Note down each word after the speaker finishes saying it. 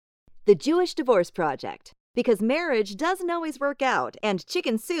the Jewish Divorce Project. Because marriage doesn't always work out, and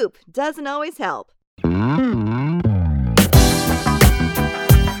chicken soup doesn't always help.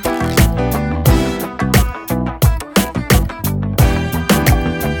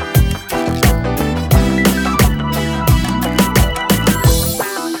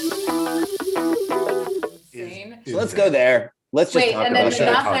 So let's go there. Let's just talk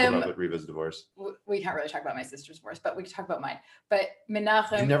about Riva's divorce. We can't really talk about my sister's divorce, but we can talk about mine. But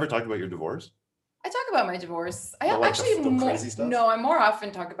Menachem. You never talked about your divorce? I talk about my divorce. I like actually the crazy stuff? No, I more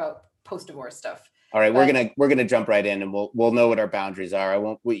often talk about post-divorce stuff. All right, we're gonna jump right in, and we'll know what our boundaries are. I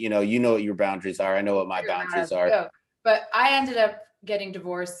won't. You know what your boundaries are. I know what my boundaries are. Go. But I ended up getting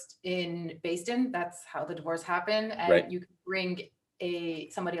divorced in Beit Din. That's how the divorce happened, and right. You can bring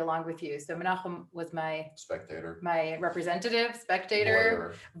somebody along with you. So Menachem was my spectator, my representative,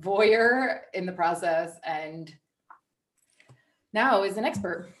 spectator, voyeur in the process, and now is an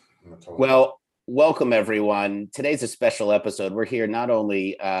expert. Well, welcome everyone. Today's a special episode. We're here not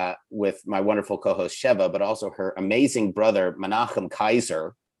only with my wonderful co-host Sheva, but also her amazing brother Menachem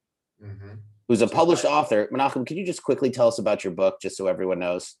Kaiser, who's a published author. Menachem, can you just quickly tell us about your book, just so everyone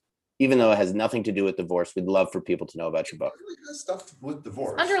knows? Even though it has nothing to do with divorce, we'd love for people to know about your book. It really has stuff with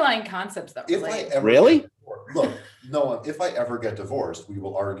divorce. It's underlying concepts that relate. Really? Look, no, if I ever get divorced, we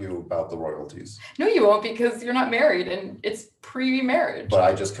will argue about the royalties. No, you won't, because you're not married and it's pre-marriage. But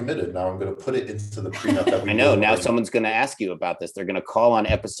I just committed. Now I'm going to put it into the prenup that we I know. Now someone's going to ask you about this. They're going to call on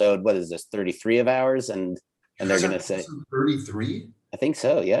episode, what is this, 33 of ours? And they're going to say 33? I think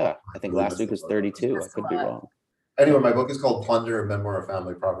so, yeah. I think last week was 32. I could be wrong. Anyway, my book is called Plunder, a Memoir of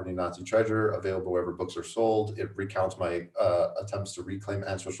Family Property, Nazi Treasure, available wherever books are sold. It recounts my attempts to reclaim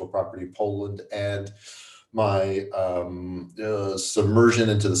ancestral property in Poland and my submersion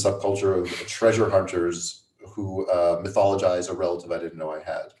into the subculture of treasure hunters who mythologize a relative I didn't know I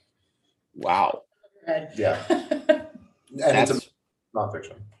had. Wow. Yeah. And it's a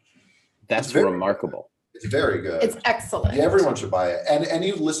nonfiction. That's remarkable. It's very good. It's excellent. Yeah, everyone should buy it. And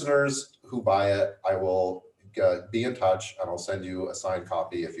any listeners who buy it, I will be in touch and I'll send you a signed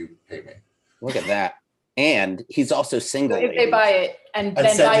copy if you pay me. Look at that. And he's also single. If they buy it and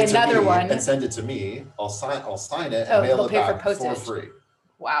then buy another one and send it to me, I'll sign it and mail it back for free.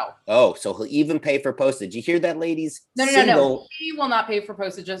 Wow. Oh, so he'll even pay for postage. You hear that, ladies? No. He will not pay for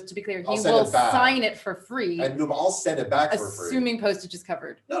postage, just to be clear. He will sign it for free. And I'll send it back for free. Assuming postage is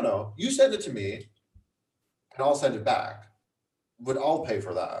covered. No. You send it to me and I'll send it back. But I'll pay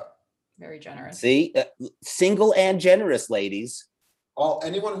for that. Very generous. See, single and generous, ladies.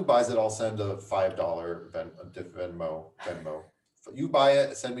 Anyone who buys it, I'll send a $5 Venmo. You buy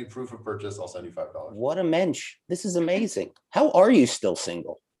it, send me proof of purchase, I'll send you $5. What a mensch. This is amazing. How are you still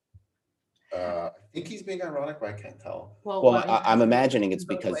single? I think he's being ironic, but I can't tell. Well, I'm imagining it's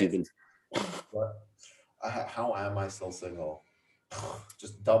because you've been... What? How am I still single?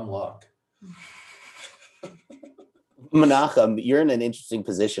 Just dumb luck. Menachem, you're in an interesting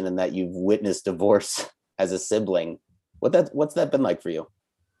position in that you've witnessed divorce as a sibling. What's that been like for you?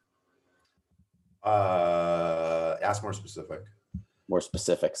 Ask more specific. More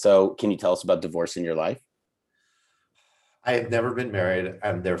specific. So can you tell us about divorce in your life? I have never been married,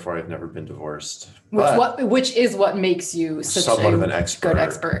 and therefore I've never been divorced. Which is what makes you such somewhat of an expert, good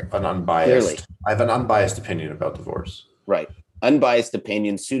expert. An unbiased. Clearly. I have an unbiased opinion about divorce. Right. Unbiased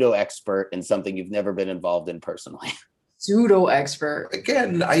opinion, pseudo expert in something you've never been involved in personally. Pseudo expert.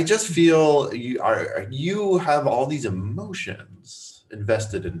 Again, I just feel you have all these emotions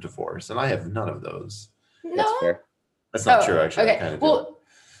invested in divorce, and I have none of those. No. That's fair. That's not true, actually. Okay.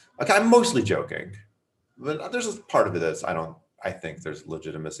 Okay, I'm mostly joking, but there's a part of it that's I think there's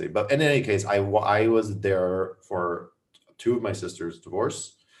legitimacy. But in any case, I was there for two of my sisters'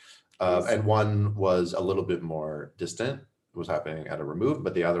 divorce, and one was a little bit more distant. It was happening at a remove,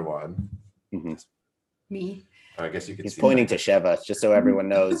 but the other one, me. I guess you can. He's pointing to Sheva, just so everyone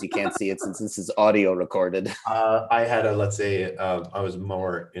knows. You can't see it since this is audio recorded. I had I was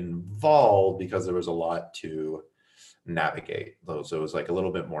more involved because there was a lot to navigate. So it was like a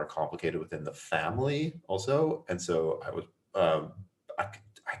little bit more complicated within the family also. And so I was,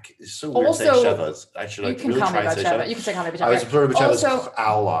 it's so weird saying Sheva's. I should really try to say Sheva. You can say call me about Sheva. I was sort of Sheva's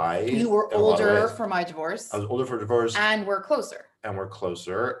ally. You were older for my divorce. I was older for divorce. And we're closer.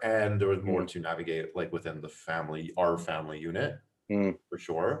 And there was more to navigate, like within the family, our family unit, for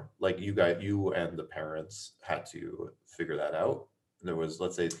sure. Like you and the parents had to figure that out. And there was,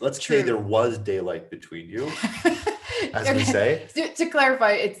 let's say there was daylight between you, as we say. To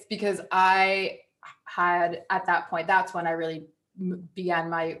clarify, it's because I had, at that point, that's when I really began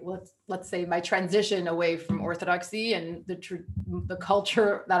my, let's say, my transition away from Orthodoxy and the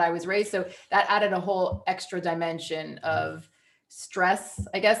culture that I was raised. So that added a whole extra dimension of stress,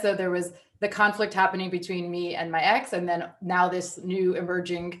 I guess. So there was the conflict happening between me and my ex, and then now this new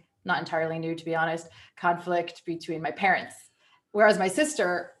emerging, not entirely new to be honest, conflict between my parents. Whereas my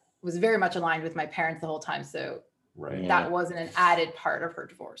sister was very much aligned with my parents the whole time. So that wasn't an added part of her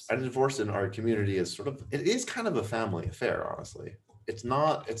divorce. A divorce in our community is it is kind of a family affair, honestly. It's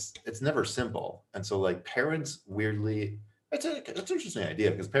not, it's never simple. And so like parents weirdly, it's an interesting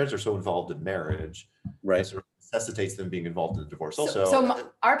idea because parents are so involved in marriage. Right. It sort of necessitates them being involved in the divorce also.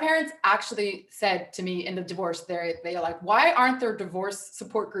 So our parents actually said to me in the divorce, they're like, why aren't there divorce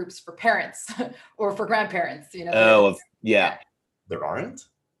support groups for parents or for grandparents? You know? There aren't?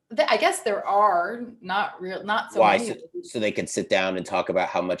 I guess there are, not so Why? many. So they could sit down and talk about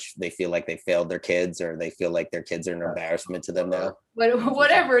how much they feel like they failed their kids, or they feel like their kids are an embarrassment to them now. But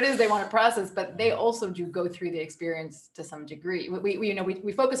whatever it is they want to process, but they also do go through the experience to some degree.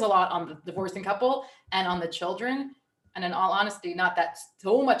 We focus a lot on the divorcing couple and on the children. And in all honesty, not that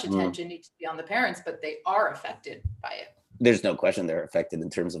so much attention needs to be on the parents, but they are affected by it. There's no question they're affected in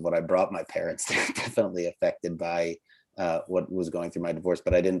terms of what I brought my parents. They're definitely affected by what was going through my divorce,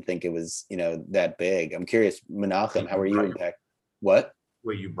 but I didn't think it was, that big. I'm curious, Menachem, how are you impacted? What?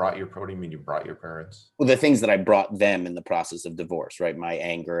 Wait, you mean you brought your parents? Well, the things that I brought them in the process of divorce, right? My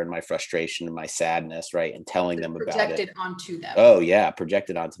anger and my frustration and my sadness, right? And telling them about it. Projected onto them. Oh yeah,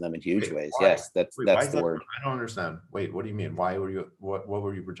 projected onto them in huge ways. Why? Yes, that's the word. I don't understand. Wait, what do you mean? Why were you, what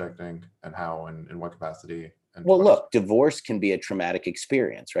were you projecting and how and in what capacity? Well, look, divorce can be a traumatic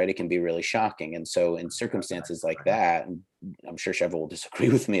experience, right? It can be really shocking. And so in circumstances like that, and I'm sure Sheva will disagree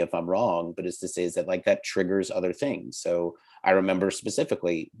with me if I'm wrong, but is to say is that like that triggers other things. So I remember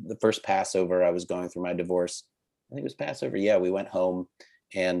specifically the first Passover, I was going through my divorce. I think it was Passover. Yeah, we went home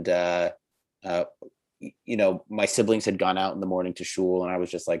and, my siblings had gone out in the morning to shul and I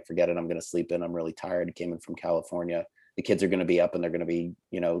was just like, forget it. I'm going to sleep in. I'm really tired. I came in from California. The kids are going to be up and they're going to be,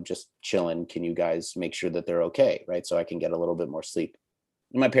 just chilling. Can you guys make sure that they're okay? Right. So I can get a little bit more sleep.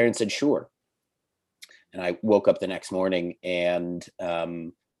 And my parents said, sure. And I woke up the next morning and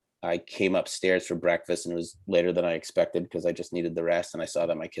I came upstairs for breakfast and it was later than I expected because I just needed the rest. And I saw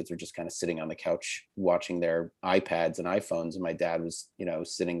that my kids were just kind of sitting on the couch watching their iPads and iPhones. And my dad was,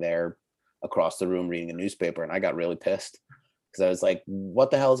 sitting there across the room reading a newspaper. And I got really pissed. Because I was like, what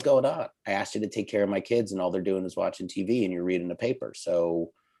the hell is going on? I asked you to take care of my kids and all they're doing is watching TV and you're reading the paper.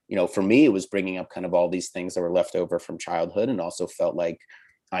 So, for me, it was bringing up kind of all these things that were left over from childhood and also felt like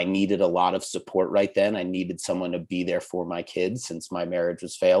I needed a lot of support right then. I needed someone to be there for my kids since my marriage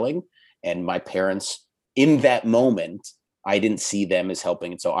was failing. And my parents, in that moment, I didn't see them as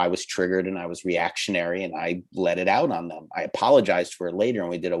helping. And so I was triggered and I was reactionary and I let it out on them. I apologized for it later and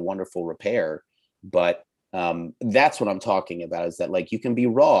we did a wonderful repair. But that's what I'm talking about is that like you can be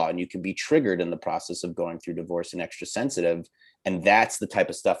raw and you can be triggered in the process of going through divorce and extra sensitive. And that's the type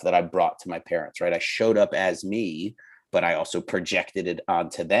of stuff that I brought to my parents, right? I showed up as me, but I also projected it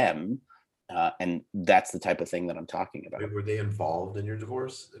onto them. And that's the type of thing that I'm talking about. Were they involved in your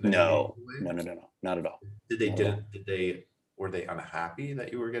divorce? No, not at all. Were they unhappy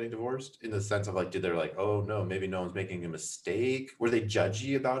that you were getting divorced in the sense of like, they're like, oh no, maybe no one's making a mistake? Were they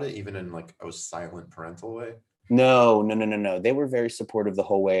judgy about it, even in like a silent parental way? No. They were very supportive the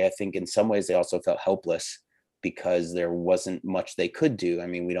whole way. I think in some ways they also felt helpless because there wasn't much they could do. I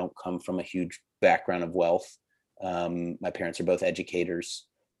mean, we don't come from a huge background of wealth. My parents are both educators,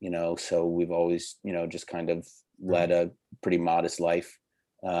 so we've always, just kind of led a pretty modest life.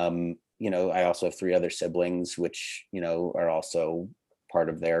 I also have 3 other siblings, which, are also part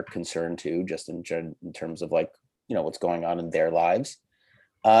of their concern too, just in terms of like, what's going on in their lives.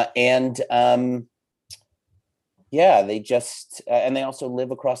 They just, and they also live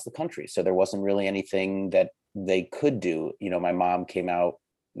across the country. So there wasn't really anything that they could do. My mom came out,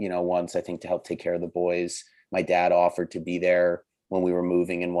 once, I think, to help take care of the boys. My dad offered to be there when we were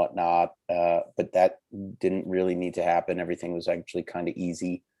moving and whatnot. But that didn't really need to happen. Everything was actually kind of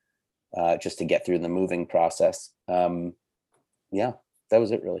easy. Just to get through the moving process. That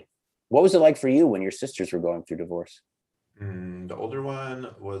was it really. What was it like for you when your sisters were going through divorce? The older one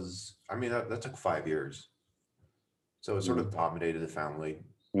was, that took 5 years. So it sort of dominated the family,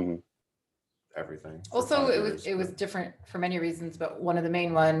 everything. Also, it was different for many reasons, but one of the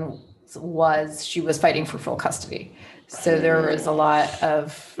main ones was she was fighting for full custody. So there was a lot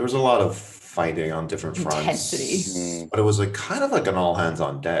of fighting on different fronts, intensity. But it was like kind of like an all hands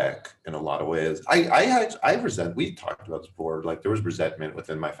on deck in a lot of ways. We talked about this before, like there was resentment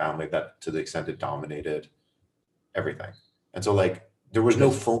within my family that to the extent it dominated everything. And so like there was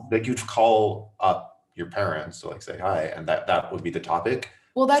no phone, like you'd call up your parents to like say hi, and that would be the topic.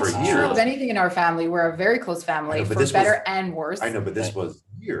 Well, that's true of anything in our family. We're a very close family, for better and worse. I know, but this was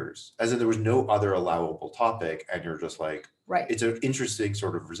years, as in there was no other allowable topic, and you're just like, right. It's an interesting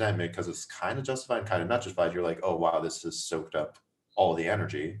sort of resentment because it's kind of justified, kind of not justified. You're like, oh wow, this has soaked up all the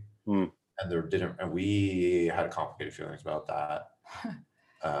energy, and we had complicated feelings about that.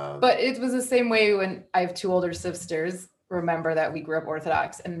 But it was the same way when I have two older sisters. Remember that we grew up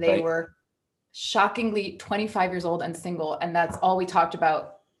Orthodox, and they were shockingly 25 years old and single, and that's all we talked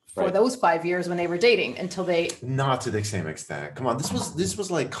about for those 5 years when they were dating until they. Not to the same extent. Come on, this was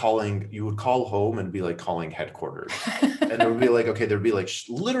like calling. You would call home and be like calling headquarters, and there would be like, okay, there'd be like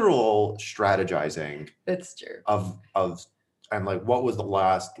literal strategizing. That's true. Of and like, what was the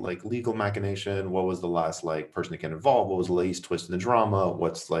last like legal machination? What was the last like person that get involved? What was the latest twist in the drama?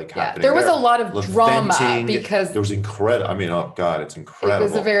 What's like happening? There was a lot of drama because there was incredible. I mean, oh God, it's incredible.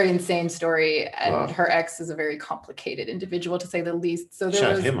 It was a very insane story, and her ex is a very complicated individual, to say the least. So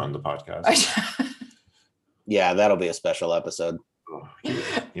there was him on the podcast. Yeah, that'll be a special episode. Oh,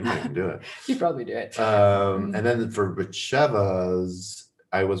 he might even do it. He'd probably do it. And then for Sheva's,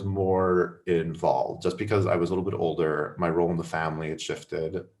 I was more involved just because I was a little bit older. My role in the family had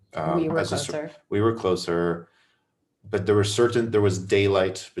shifted. We were closer. But there was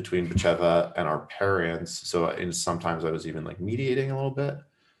daylight between Sheva and our parents. So sometimes I was even like mediating a little bit.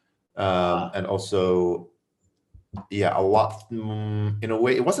 And also, a lot, in a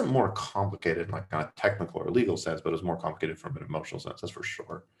way, it wasn't more complicated, like kind of technical or legal sense, but it was more complicated from an emotional sense, that's for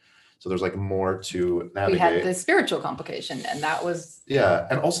sure. So there's like more to navigate. We had the spiritual complication, and that was. Yeah.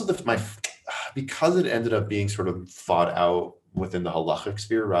 And also because it ended up being sort of fought out within the halachic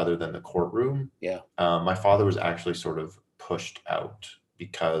sphere rather than the courtroom. Yeah. My father was actually sort of pushed out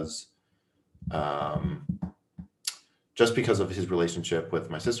because, just because of his relationship with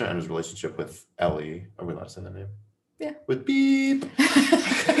my sister and his relationship with Ellie. Are we allowed to say that name? Yeah. With Beep.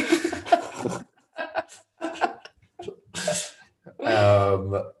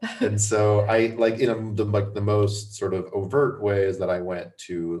 And so I like in the most sort of overt ways that I went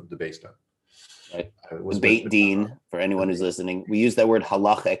to the Beit Din. Right. The Beit Din, for anyone who's listening, we use that word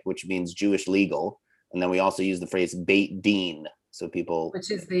halachic, which means Jewish legal, and then we also use the phrase Beit Din, so people. Which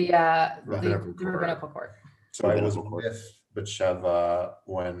is the rabbinical court. So I was with Sheva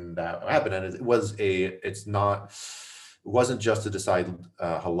when that happened, and it wasn't just to decide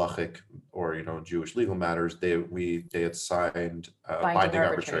halachic or Jewish legal matters. They had signed binding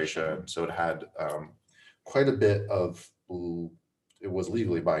arbitration, so it had quite a bit of. It was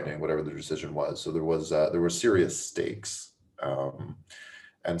legally binding, whatever the decision was. So there were serious stakes,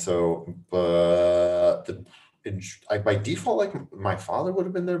 and so by default, like my father would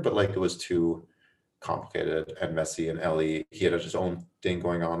have been there, but like it was too complicated and messy. And Ellie, he had his own thing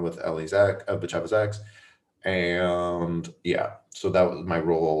going on with Sheva's ex. And so that was my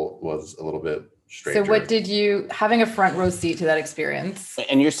role, was a little bit stranger. So what did you, having a front row seat to that experience?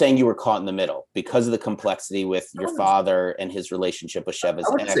 And you're saying you were caught in the middle because of the complexity with your father and his relationship with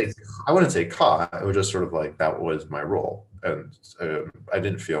Sheva's ex. I wouldn't say caught. It was just sort of like, that was my role. And I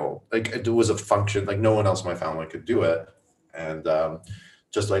didn't feel like it was a function, like no one else in my family could do it. And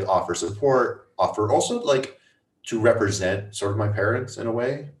just like offer support, offer also like to represent sort of my parents in a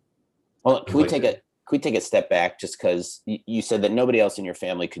way. Well, can we take a step back, just because you said that nobody else in your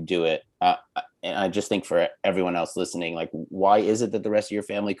family could do it? And I just think for everyone else listening, like, why is it that the rest of your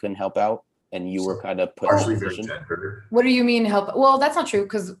family couldn't help out and you were kind of put in a position? What do you mean help? Well, that's not true,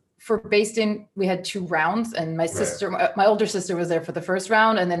 because for Beit Din, we had 2 rounds, and my sister, my older sister, was there for the first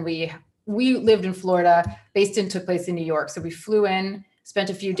round, and then we lived in Florida. Beit Din took place in New York, so we flew in, spent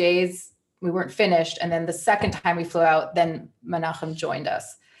a few days. We weren't finished, and then the second time we flew out, then Menachem joined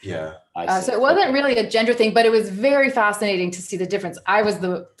us. Yeah. So it wasn't really a gender thing, but it was very fascinating to see the difference. I was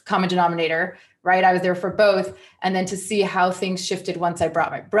the common denominator, right? I was there for both. And then to see how things shifted once I brought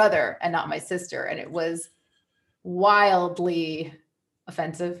my brother and not my sister. And it was wildly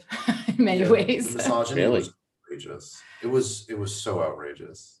offensive in many ways. The misogyny was outrageous. It was so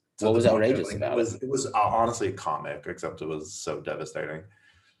outrageous. What was outrageous about it? It was honestly a comic, except it was so devastating.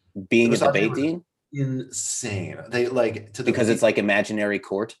 Being at the Beit Din? Insane. They like because it's like imaginary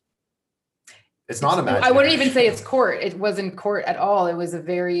court. It's not imaginary. I wouldn't even say it's court. It wasn't court at all. It was a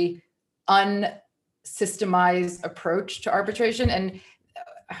very unsystemized approach to arbitration, and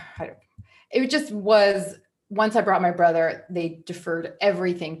it just was. Once I brought my brother, they deferred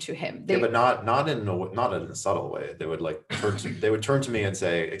everything to him. But not in a subtle way. They would turn to me and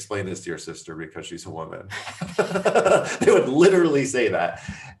say, "Explain this to your sister because she's a woman." They would literally say that,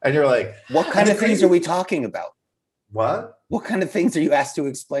 and you're like, "What kind of things are we talking about?" What? What kind of things are you asked to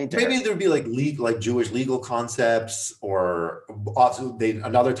explain to Maybe her? there'd be like Jewish legal concepts, or also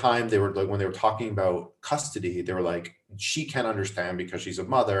another time they were like, when they were talking about custody, they were like, she can't understand because she's a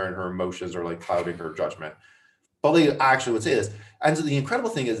mother and her emotions are like clouding her judgment. But they actually would say this. And so the incredible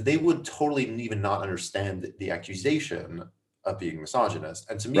thing is they would totally even not understand the accusation of being misogynist.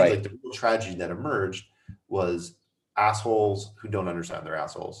 And to me, Right. like the real tragedy that emerged was assholes who don't understand they're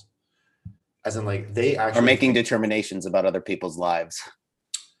assholes. As in, like, they actually Are making determinations about other people's lives.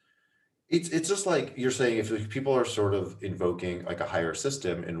 It's just like you're saying, if people are sort of invoking like a higher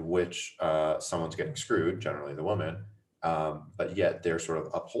system in which someone's getting screwed, generally the woman, but yet they're sort of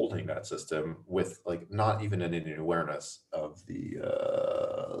upholding that system with like not even any awareness of the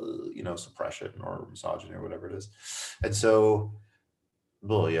suppression or misogyny or whatever it is. And so,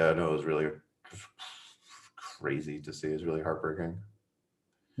 well, yeah, no, it was really crazy to see. It's really heartbreaking.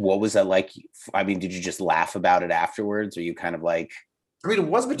 What was that like? I mean, did you just laugh about it afterwards? Or you kind of like, I mean, it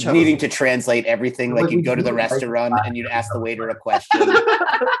was needing to translate everything? Like you'd go to the restaurant and you'd ask the waiter a question.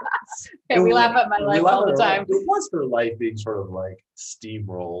 We laugh at my life all the time. It was her life being sort of like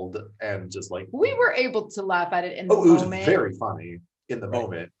steamrolled and just like. We were able to laugh at it in the moment. It was moment. very funny in the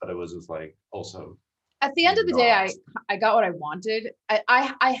moment, but it was just like also. At the end of the day, I got what I wanted.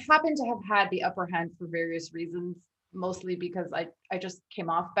 I happen to have had the upper hand for various reasons, mostly because I just came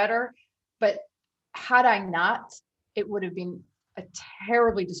off better. But had I not, it would have been a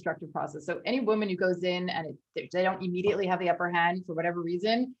terribly destructive process. So any woman who goes in and they don't immediately have the upper hand for whatever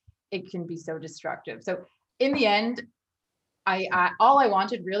reason, it can be so destructive. So in the end, I all I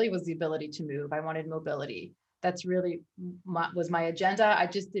wanted really was the ability to move. I wanted mobility. That's really was my agenda. I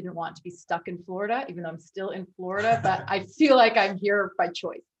just didn't want to be stuck in Florida, even though I'm still in Florida, but I feel like I'm here by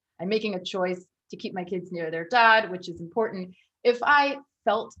choice. I'm making a choice to keep my kids near their dad, which is important. If I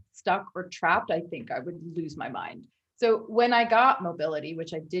felt stuck or trapped, I think I would lose my mind. So when I got mobility,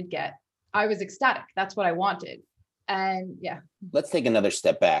 which I did get, I was ecstatic. That's what I wanted. And yeah. Let's take another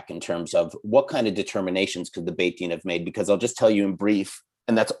step back in terms of what kind of determinations could the Beit Din have made? Because I'll just tell you in brief,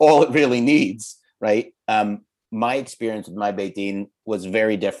 and that's all it really needs, right? My experience with my Beit Din was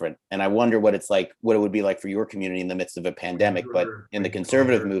very different. And I wonder what it's like, what it would be like for your community in the midst of a pandemic. But in the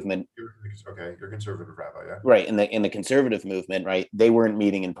conservative movement. You're conservative rabbi, yeah. Right. In the conservative movement, right, they weren't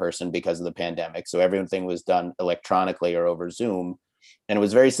meeting in person because of the pandemic. So everything was done electronically or over Zoom. And it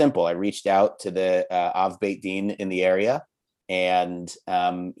was very simple. I reached out to the Av Beit Din in the area, and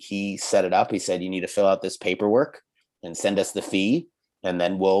he set it up. He said, you need to fill out this paperwork and send us the fee, and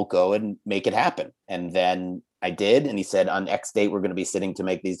then we'll go and make it happen. And then I did. And he said, on X date, we're going to be sitting to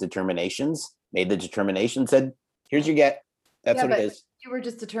make these determinations. Made the determination, said, here's your get. That's what it is. You were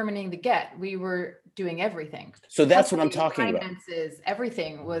just determining the get. We were doing everything. So that's what I'm talking about. Finances,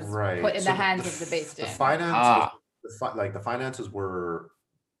 everything was right. put in the hands of the Beit Din. The finances, the finances were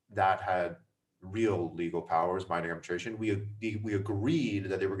that had real legal powers, binding arbitration. We agreed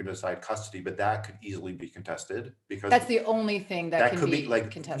that they were going to decide custody, but that could easily be contested because that's the only thing that could be like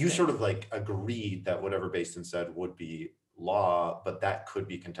contested. You sort of like agreed that whatever Beit Din said would be law, but that could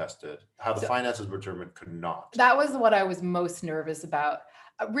be contested. How the finances were determined could not. That was what I was most nervous about.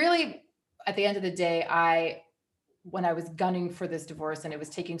 Really, at the end of the day, when I was gunning for this divorce and it was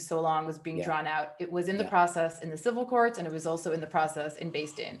taking so long, was being drawn out, it was in the process in the civil courts, and it was also in the process in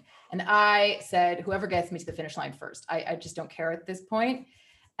Beit Din. And I said, whoever gets me to the finish line first, I just don't care at this point.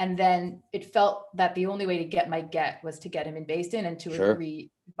 And then it felt that the only way to get my get was to get him in Beit Din and to agree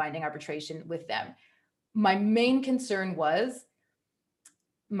binding arbitration with them. My main concern was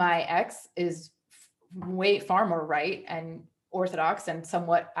my ex is far more right and Orthodox and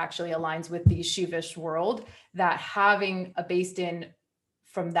somewhat actually aligns with the Yeshivish world, that having a Beit Din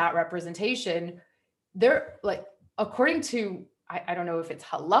from that representation, they're like, according to, I don't know if it's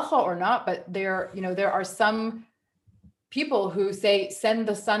halacha or not, but there are some people who say, send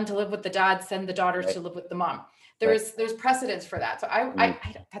the son to live with the dad, send the daughters to live with the mom. There's precedence for that. So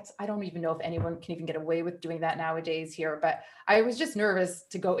I don't even know if anyone can even get away with doing that nowadays here, but I was just nervous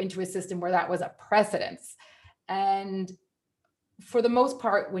to go into a system where that was a precedence. And for the most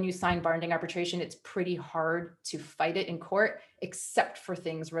part, when you sign binding arbitration, it's pretty hard to fight it in court, except for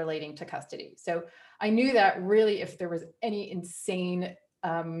things relating to custody. So I knew that really if there was any insane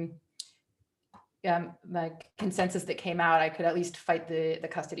like consensus that came out, I could at least fight the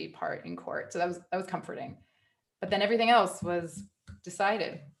custody part in court. So that was comforting. But then everything else was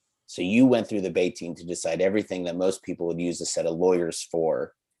decided. So you went through the Beit Din to decide everything that most people would use a set of lawyers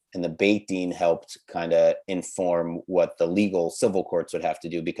for. And the Beit Din helped kind of inform what the legal civil courts would have to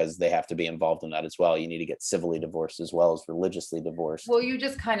do, because they have to be involved in that as well. You need to get civilly divorced as well as religiously divorced. Well, you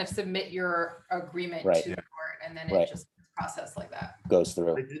just kind of submit your agreement to the court. and then Right. it just processed like that. Goes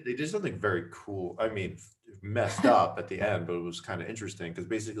through. They did something very cool. I mean, messed up at the end, but it was kind of interesting because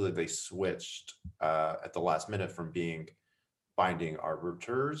basically they switched at the last minute from being binding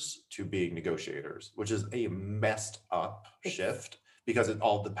arbiters to being negotiators, which is a messed up shift because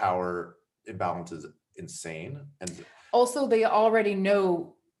all the power imbalance is insane. And also, they already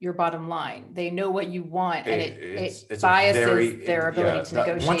know your bottom line. They know what you want, and it it's biases their ability to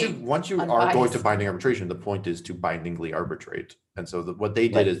negotiate. Once you are going to binding arbitration, the point is to bindingly arbitrate. And so what they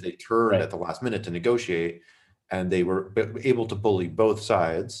did is they turned at the last minute to negotiate, and they were able to bully both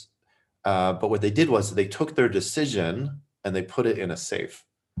sides. But what they did was they took their decision and they put it in a safe.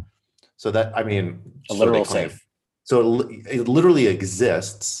 So that, I mean, a literal safe. So it literally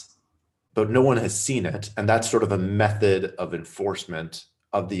exists, but no one has seen it. And that's sort of a method of enforcement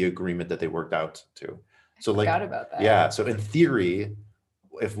of the agreement that they worked out to. So I forgot about that. Yeah. So in theory,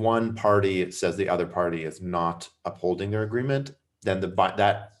 if one party says the other party is not upholding their agreement, then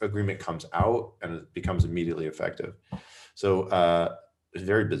that agreement comes out and it becomes immediately effective. So it's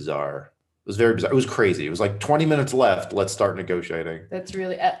very bizarre. It was very bizarre. It was crazy. It was like 20 minutes left. Let's start negotiating. That's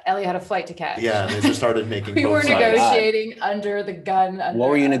really, Ellie had a flight to catch. Yeah, and they just started making we were negotiating under the gun. What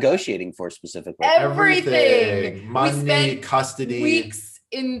were you negotiating for specifically? Everything. Money, custody. Weeks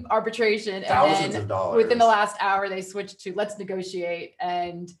in arbitration. Thousands and of dollars. Within the last hour, they switched to let's negotiate.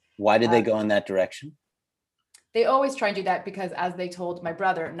 And why did they go in that direction? They always try and do that because, as they told my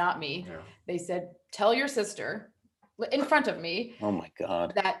brother, not me, they said, tell your sister in front of me. Oh my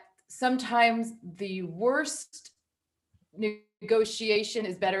God. That sometimes the worst negotiation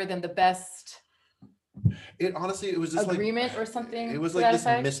is better than the best. It honestly, it was just agreement or something. It was like this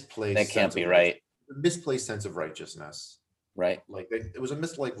misplaced. That can't be right. Misplaced sense of righteousness. Right. Like it was a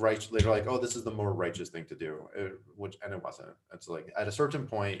right. They're like, oh, this is the more righteous thing to do, and it wasn't. It's like at a certain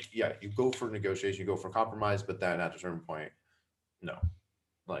point, yeah, you go for negotiation, you go for compromise, but then at a certain point, no.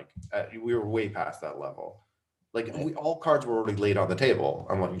 Like we were way past that level. Like all cards were already laid on the table.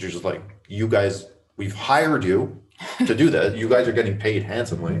 I'm like, you're just like, you guys, we've hired you to do that. You guys are getting paid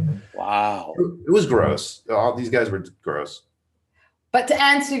handsomely. Wow. It was gross. All these guys were gross. But to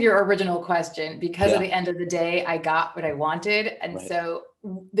answer your original question, because at the end of the day, I got what I wanted. And so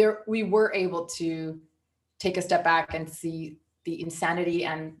we were able to take a step back and see the insanity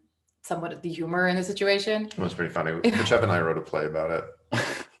and somewhat the humor in the situation. It was pretty funny. Sheva and I wrote a play about it.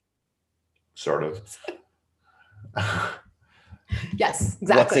 Sort of. Yes,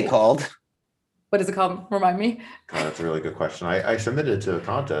 exactly. What's it called? What is it called? Remind me. God, that's a really good question. I submitted it to a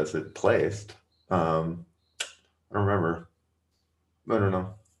contest. It placed. I don't remember. I don't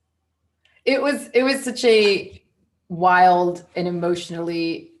know. It was such a wild and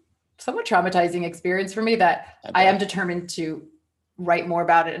emotionally somewhat traumatizing experience for me that I am determined to write more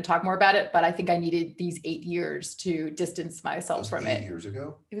about it and talk more about it. But I think I needed these 8 years to distance myself from it. 8 years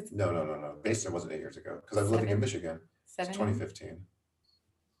ago? It was, no. Based wasn't 8 years ago because I was living in Michigan. It's 2015.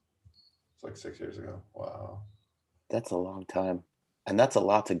 It's like 6 years ago. Wow. That's a long time. And that's a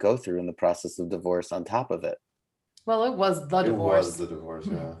lot to go through in the process of divorce on top of it. Well, it was the divorce. It was the divorce,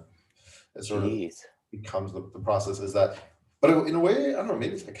 yeah. It sort of becomes the process is that, but in a way, I don't know,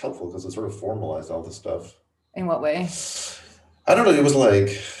 maybe it's like helpful because it sort of formalized all this stuff. In what way? I don't know. It was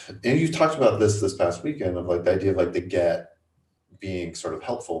like, and you talked about this past weekend of like the idea of like the get being sort of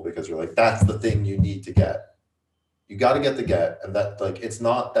helpful because you're like, that's the thing you need to get. You got to get the get. And that like, it's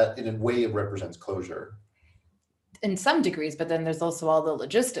not that in a way it represents closure. In some degrees, but then there's also all the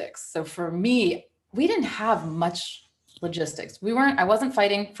logistics. So for me, we didn't have much logistics. I wasn't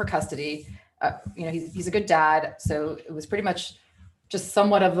fighting for custody. He's a good dad. So it was pretty much just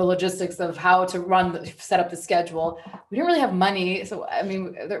somewhat of the logistics of how to set up the schedule. We didn't really have money. So, I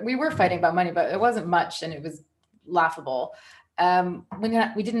mean, we were fighting about money, but it wasn't much and it was laughable.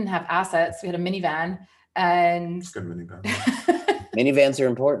 We didn't have assets. We had a minivan and— It's a good minivan. Minivans are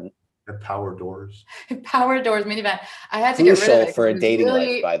important. And power doors. Power doors, minivan. I had to get rid of it. For a dating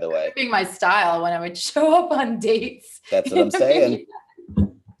life, by the way. Being my style when I would show up on dates. That's what I'm saying.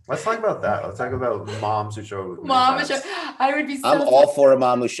 Let's talk about that. Let's talk about moms who show up with minivans. I would be so— I'm all for a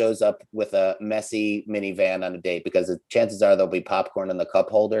mom who shows up with a messy minivan on a date because chances are there'll be popcorn in the cup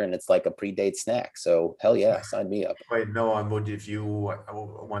holder and it's like a pre-date snack. So hell yeah, sign me up. Wait, no, if you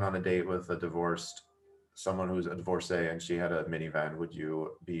went on a date with someone who's a divorcee and she had a minivan, would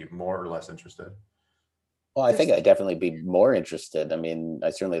you be more or less interested? Well, I think I'd definitely be more interested. I mean,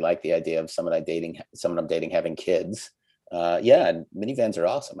 I certainly like the idea of someone I'm dating having kids. And minivans are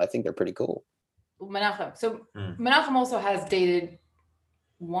awesome. I think they're pretty cool. Menachem. So Menachem also has dated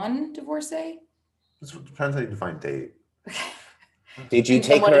one divorcee. It depends how you define date. Did you And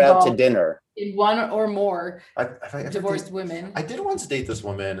take someone her out to involved dinner? in one or more I ever divorced date- women. I did once date this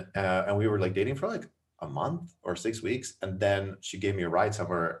woman, and we were like dating for like a month or 6 weeks, and then she gave me a ride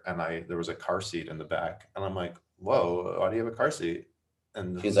somewhere, and there was a car seat in the back, and I'm like, "Whoa, why do you have a car seat?"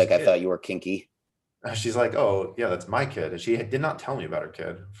 And She's whose like, I kid? thought you were kinky. She's like, "Oh yeah, that's my kid," and she did not tell me about her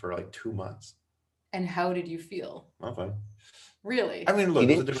kid for like 2 months. And how did you feel? Nothing. Really? I mean, look, You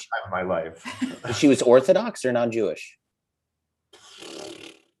it was a didn't- different time in my life. She was Orthodox or non-Jewish?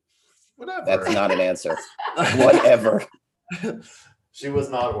 Whatever. That's not an answer. Whatever. She was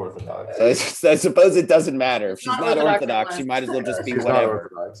not Orthodox. So I suppose it doesn't matter. If she's Not not Orthodox Orthodox, or she might as well just be She's not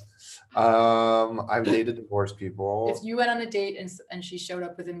whatever. Orthodox. I've dated divorced people. If you went on a date and she showed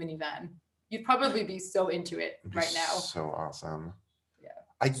up with a minivan, you'd probably be so into it It'd be right now. So awesome.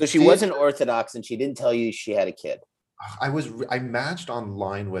 Yeah. So she wasn't Orthodox and she didn't tell you she had a kid. I matched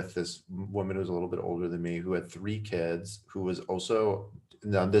online with this woman who was a little bit older than me, who had 3 kids, who was also,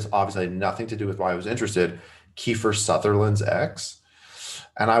 now this obviously had nothing to do with why I was interested, Kiefer Sutherland's ex.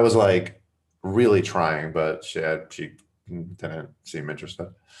 And I was like really trying, but she didn't seem interested.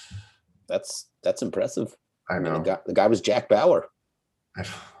 That's impressive. I mean, know. the guy was Jack Bauer.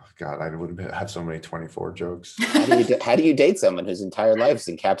 God, I would have so many 24 jokes. How do you date someone whose entire life is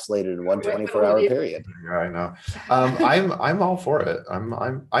encapsulated in one 24-hour period? Yeah, I know. I'm all for it.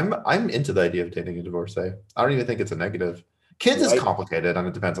 I'm into the idea of dating a divorcee. I don't even think it's a negative. Kids is complicated, and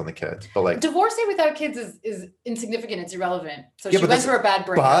it depends on the kids. But like, divorcing without kids is insignificant. It's irrelevant. So Yeah, she but went that's- through a bad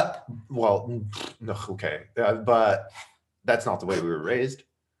breakup. no, okay, but that's not the way we were raised.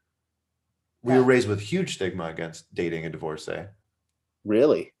 We were raised with huge stigma against dating a divorcee.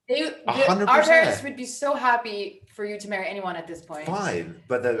 Really? Our 100%. parents would be so happy for you to marry anyone at this point. Fine,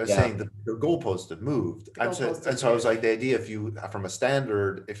 but they're Yeah. saying the goalpost had moved. The goalpost And so I was like, the idea, if you, from a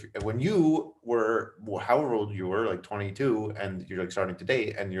standard, when you were, however old you were, like 22, and you're like starting to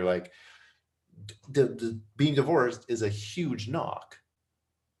date, and you're like, the being divorced is a huge knock.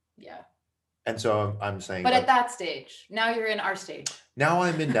 Yeah. And so I'm saying, But like, at that stage, now you're in our stage. now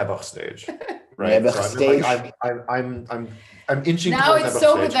I'm in Nebuch stage, right? Nebuch So stage. I'm inching. Now towards it's Nebuch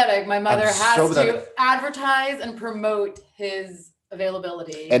so stage. pathetic. My mother I'm has so to pathetic. advertise and promote his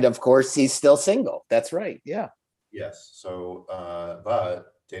availability. And of course, he's still single. That's right. Yeah. Yes. So,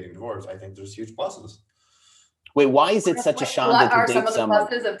 but dating divorce, I think there's huge pluses. Wait, why is it such a shanda What are to some date of the someone?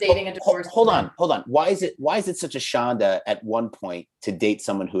 pluses of dating a divorced Hold woman? on. Why is it such a shanda at one point to date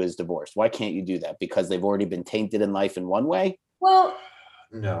someone who is divorced? Why can't you do that? Because they've already been tainted in life in one way? Well,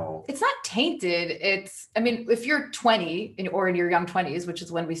 No. it's not tainted. I mean, if you're 20 or in your young 20s, which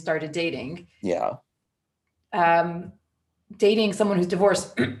is when we started dating, Yeah. dating someone who's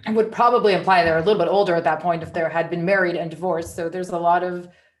divorced would probably imply they're a little bit older at that point if they had been married and divorced. So there's a lot of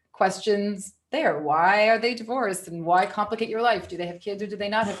questions there. Why are they divorced, and why complicate your life? Do they have kids or do they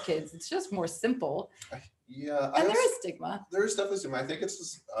not have kids? It's just more simple. Yeah. And there is stigma. There's definitely stigma. I think it's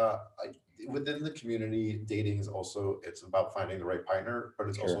just, within the community, dating is also, it's about finding the right partner, but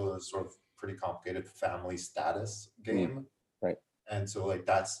it's Sure. also a sort of pretty complicated family status game. Right. And so like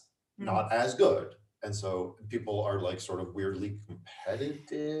that's not as good. And so people are like sort of weirdly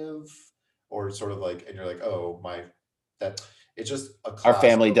competitive, or sort of like, and you're like, oh it's just a class. Our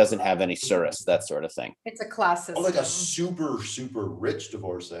family doesn't have any surus, that sort of thing. It's a class system. Or like a super, super rich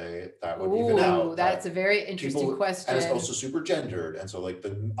divorcee that would even out. That's a very interesting people- question. And it's also super gendered. And so like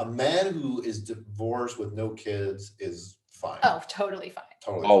a man who is divorced with no kids is fine. Oh, totally fine.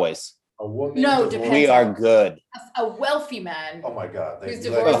 Totally. Always. A woman. No, divorced- depends We are good. A wealthy man. Oh my God. Who's be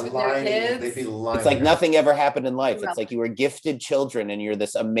divorced with their lying- kids? They'd be lying. It's like nothing ever happened in life. Well- It's like you were gifted children and you're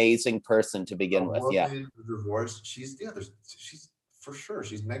this amazing person to begin with. Yeah. Divorced. She's for sure.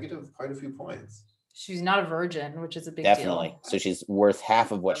 She's negative quite a few points. She's not a virgin, which is a big Definitely. deal. So she's worth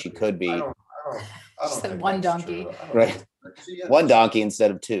half of what she could be. I don't She said think one that's donkey. true. I don't Right. think- she- One donkey instead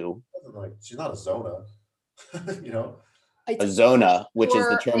of two. Like, she's not a Zona. You know? A zona, which is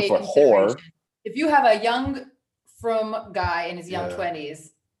the term a for whore. consideration. If you have a young, frum guy in his young Yeah.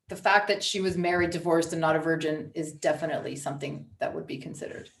 20s, the fact that she was married, divorced, and not a virgin is definitely something that would be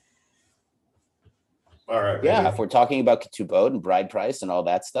considered. All right. Yeah, maybe. if we're talking about ketubot and bride price and all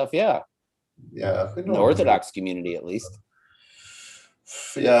that stuff, yeah. Yeah. In the Orthodox community, at least.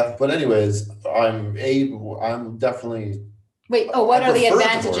 Yeah, but anyways, I'm definitely. Wait, what I are the prefer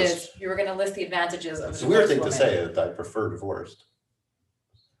advantages? divorce. You were going to list the advantages of It's a weird thing to woman. say that I prefer divorced.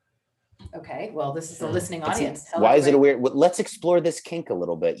 Okay, well, this is a listening audience. Tell Why is it a everybody. weird? Let's explore this kink a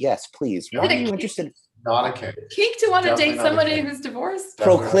little bit. Yes, please. Why Is it are you kink? interested? Not a kink. Kink to want to Definitely date not a somebody kink. who's divorced?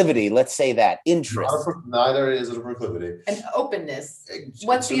 Definitely. Proclivity, let's say that. Interest. Neither is it a proclivity. And openness. It's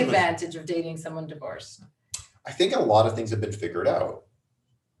What's the sort of a- advantage of dating someone divorced? I think a lot of things have been figured out.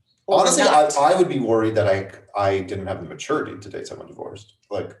 Or Honestly, not. I would be worried that I didn't have the maturity to date someone divorced.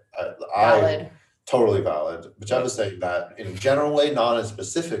 Like, Valid. totally valid. But I was saying that in a general way, not in a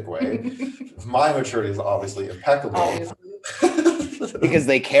specific way. My maturity is obviously impeccable. Obviously. Because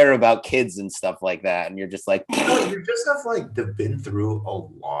they care about kids and stuff like that, and you're just like, You just have like been through a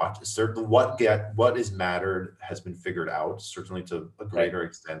lot. Certainly, what is mattered has been figured out. Certainly, to a greater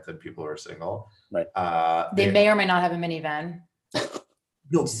extent than people who are single. Right. They may or may not have a minivan.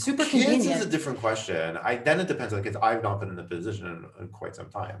 No, super kids convenient. is a different question. Then it depends. Like, I've not been in the position in quite some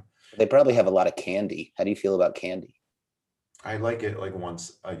time. they probably have a lot of candy. How do you feel about candy? I like it like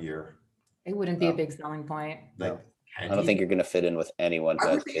once a year. It wouldn't be a big selling point. Like, I don't think you're going to fit in with anyone who I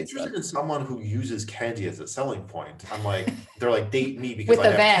has would be kids. interested Then. in someone who uses candy as a selling point. I'm like, they're like, date me because With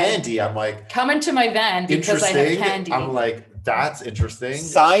I the have van. candy. I'm like, Come into my van because I have interesting. candy. I'm like, that's interesting.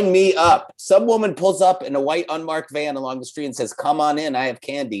 Sign me up. Some woman pulls up in a white unmarked van along the street and says, "Come on in. I have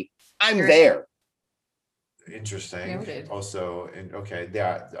candy." I'm there. Interesting. Noted. Also, okay,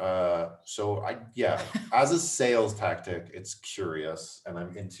 yeah. So as a sales tactic, it's curious, and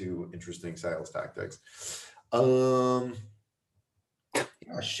I'm into interesting sales tactics.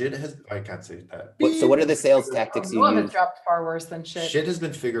 Shit has. I can't say that. So what are the sales tactics you One use? has dropped far worse than shit. Shit has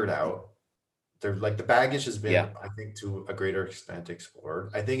been figured out. They're like the baggage has been, Yeah. I think, to a greater extent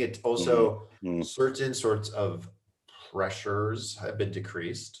explored. I think it also certain sorts of pressures have been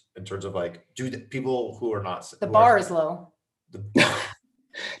decreased in terms of like, people who are not The bar is low.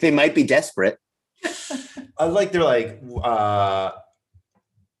 They might be desperate. Like they're like,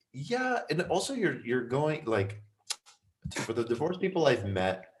 yeah, and also you're going like, for the divorced people I've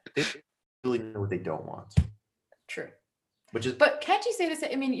met, they really know what they don't want. True. But can't you say this?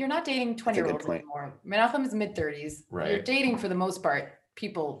 I mean, you're not dating 20-year-olds point. anymore. Menachem is mid-30s. Right. You're dating for the most part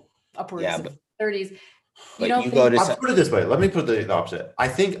people upwards Yeah, of 30s. But I'll put it this way. Let me put the opposite. I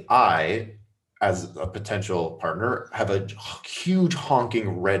think I, as a potential partner, have a huge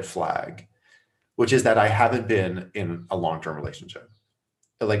honking red flag, which is that I haven't been in a long-term relationship,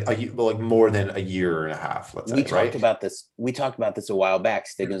 like more than a year and a half. Let's say, we talked about this. We talked about this a while back.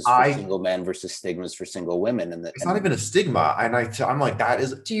 Stigmas for single men versus stigmas for single women, and it's not even a stigma. And I'm like, that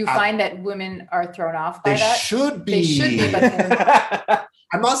is. Do you find that women are thrown off by they that? Should be. They should be, but they're not.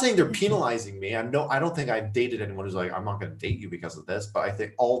 I'm not saying they're penalizing me. I don't think I've dated anyone who's like, I'm not going to date you because of this. But I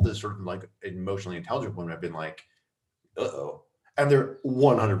think all the sort of like emotionally intelligent women have been like, uh-oh. And they're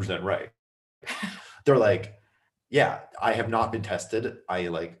 100% right. They're like, yeah, I have not been tested. I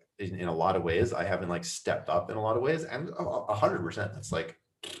like, in a lot of ways, I haven't like stepped up in a lot of ways. And 100%, that's like,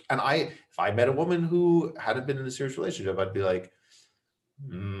 and if I met a woman who hadn't been in a serious relationship, I'd be like,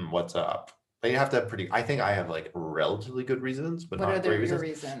 what's up? They have to have I think I have like relatively good reasons, but not great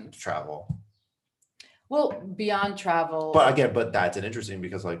reasons. Travel. Well, beyond travel. But that's an interesting,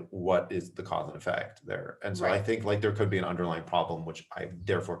 because like, what is the cause and effect there? And so Right. I think like there could be an underlying problem, which I've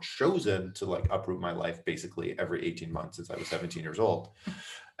therefore chosen to like uproot my life basically every 18 months since I was 17 years old.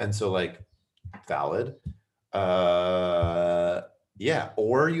 And so like, valid. Yeah,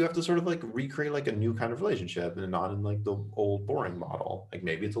 or you have to sort of like recreate like a new kind of relationship, and not in like the old boring model. Like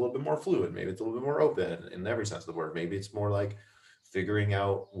maybe it's a little bit more fluid, maybe it's a little bit more open in every sense of the word. Maybe it's more like figuring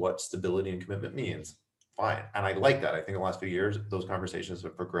out what stability and commitment means. Fine. And I like that. I think the last few years, those conversations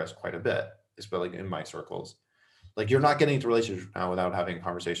have progressed quite a bit, especially like in my circles. Like, you're not getting into a relationship now without having a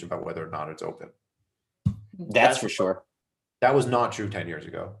conversation about whether or not it's open. That's for sure. That was not true 10 years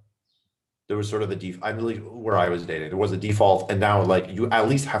ago. There was sort of I believe where I was dating, there was a default, and now like you at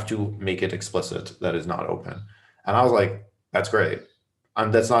least have to make it explicit that is not open. And I was like, that's great.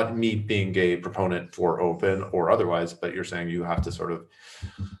 That's not me being a proponent for open or otherwise, but you're saying you have to sort of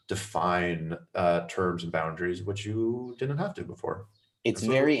define terms and boundaries, which you didn't have to before. It's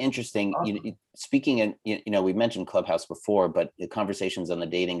very interesting. Awesome. Speaking in, we mentioned Clubhouse before, but the conversations on the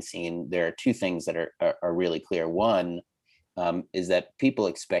dating scene, there are two things that are really clear. One is that people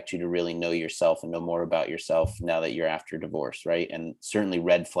expect you to really know yourself and know more about yourself now that you're after divorce, right? And certainly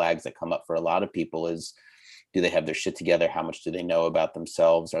red flags that come up for a lot of people is, do they have their shit together? How much do they know about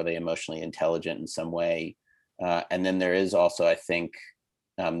themselves? Are they emotionally intelligent in some way? And then there is also, I think,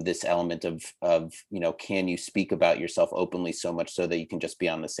 this element of can you speak about yourself openly so much so that you can just be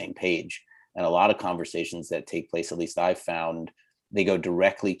on the same page? And a lot of conversations that take place, at least I've found, they go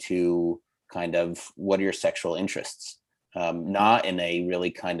directly to kind of, what are your sexual interests? Not in a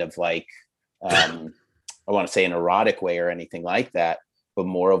really kind of like, I want to say an erotic way or anything like that, but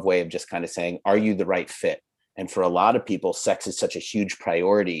more of a way of just kind of saying, are you the right fit? And for a lot of people, sex is such a huge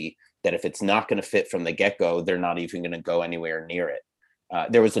priority that if it's not going to fit from the get-go, they're not even going to go anywhere near it.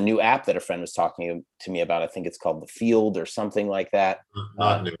 There was a new app that a friend was talking to me about. I think it's called The Field or something like that.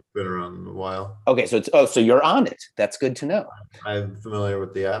 Not new, been around a while. Okay, so so you're on it. That's good to know. I'm familiar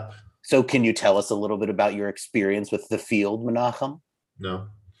with the app. So can you tell us a little bit about your experience with The Field, Menachem? No.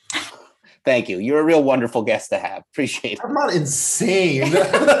 Thank you. You're a real wonderful guest to have. Appreciate it. I'm not insane.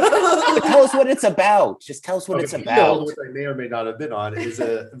 Tell us what it's about. Just tell us what it's about. Which I may or may not have been on, it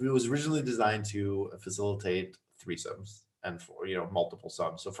was originally designed to facilitate threesomes and for multiple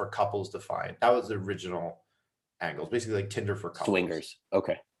sums. So for couples to find, that was the original angle. It's basically like Tinder for couples. Swingers.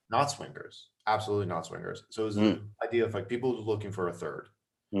 Okay. Not swingers. Absolutely not swingers. So it was the idea of like people looking for a third.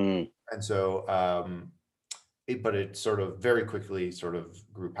 And so but it sort of very quickly sort of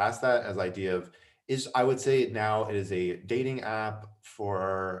grew past that as idea of I would say now it is a dating app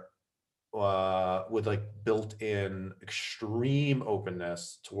for with like built-in extreme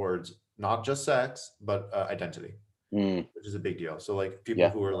openness towards not just sex but identity, which is a big deal. So like people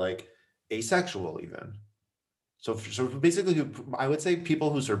who are like asexual even. So basically I would say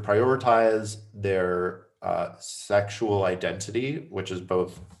people who sort of prioritize their sexual identity, which is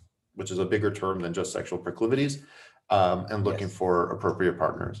a bigger term than just sexual proclivities, and looking for appropriate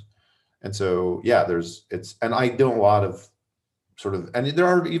partners. And so, and I know a lot of and there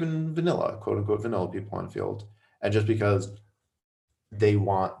are even vanilla, quote unquote, vanilla people on Field. And just because they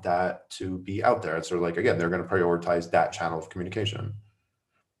want that to be out there, it's sort of like, again, they're going to prioritize that channel of communication.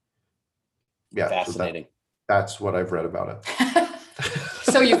 Yeah. Fascinating. So that's what I've read about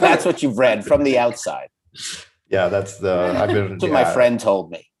So that's what you've read from the outside. Yeah, that's what my friend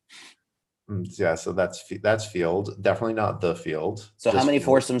told me. Yeah, so that's Field, definitely not The Field. So how many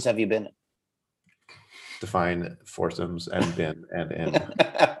foursomes have you been in? Define foursomes and been and in.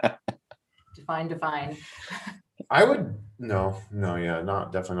 Define. I would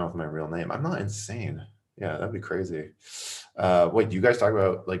definitely not with my real name. I'm not insane. Yeah, that'd be crazy. Wait, do you guys talk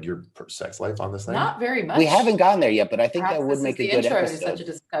about like your sex life on this thing? Not very much. We haven't gotten there yet, but I think Perhaps that would make a good episode. To such a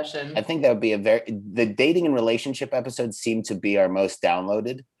discussion. I think that would be the dating and relationship episodes seem to be our most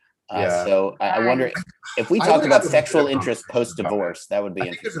downloaded. So I wonder if we talk about sexual interest post-divorce, that would be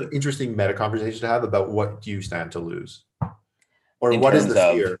interesting. There's an interesting meta conversation to have about what do you stand to lose, or what is the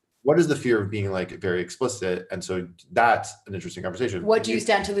fear? What is the fear of being like very explicit? And so that's an interesting conversation. What do you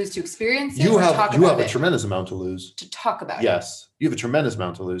stand to lose to experience? You have a tremendous amount to lose to talk about. Yes, you have a tremendous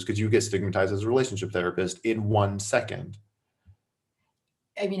amount to lose because you get stigmatized as a relationship therapist in 1 second.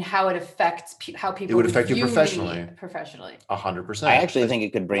 I mean, how it affects how people. It would affect you professionally. 100%. I actually think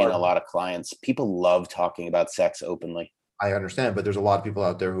it could bring in a lot of clients. People love talking about sex openly. I understand, but there's a lot of people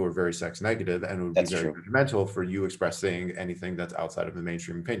out there who are very sex negative and would be very judgmental for you expressing anything that's outside of the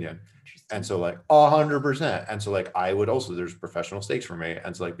mainstream opinion. And so like 100%. And so like I would also, there's professional stakes for me.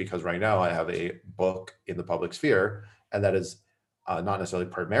 And so like, because right now I have a book in the public sphere, and that is not necessarily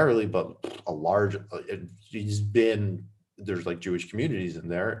primarily, but a large, there's like Jewish communities in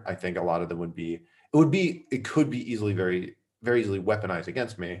there. I think a lot of them it could be easily, very, very easily weaponized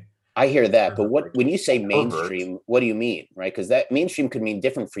against me. I hear that, but when you say mainstream, what do you mean, right? Because that mainstream could mean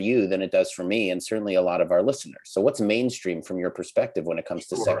different for you than it does for me, and certainly a lot of our listeners. So what's mainstream from your perspective when it comes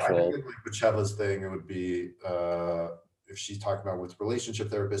to sexual? I think with Sheva's thing, it would be, if she's talking about with relationship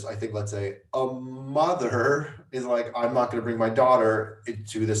therapists, I think, let's say a mother is like, I'm not going to bring my daughter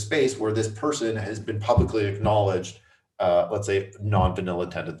into this space where this person has been publicly acknowledged, let's say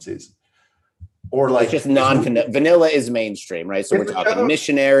non-vanilla tendencies. Or like it's just vanilla is mainstream, right? So we're talking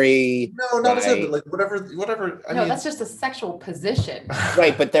missionary. No, not necessarily, but like whatever. I mean, that's just a sexual position.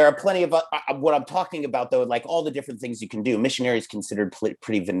 Right, but there are plenty of what I'm talking about though, like all the different things you can do. Missionary is considered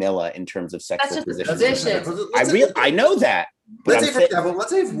pretty vanilla in terms of sexual position. I know that. Let's say, for example,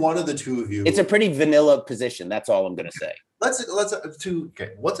 let's say if one of the two of you. It's a pretty vanilla position. That's all I'm going to say. Let's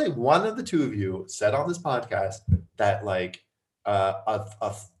say one of the two of you said on this podcast that like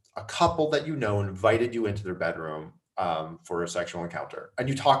a couple that you know invited you into their bedroom for a sexual encounter, and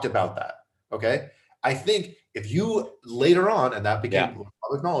you talked about that. Okay, I think if you later on, and that became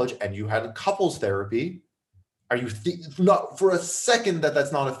public knowledge, and you had couples therapy, are you not for a second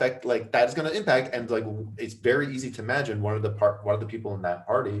that's not that is going to impact, and like it's very easy to imagine one of the people in that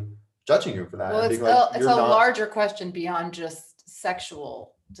party judging you for that. Well, it's a larger question beyond just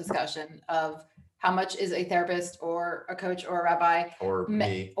sexual discussion of how much is a therapist or a coach or a rabbi or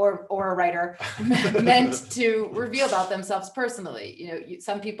me or a writer meant to reveal about themselves personally? You know,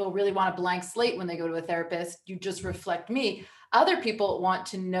 some people really want a blank slate when they go to a therapist. You just reflect me. Other people want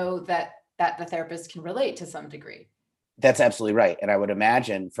to know that the therapist can relate to some degree. That's absolutely right. And I would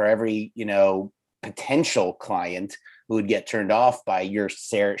imagine for every, potential client who would get turned off by your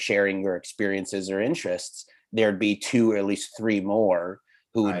sharing your experiences or interests, there'd be 2 or at least 3 more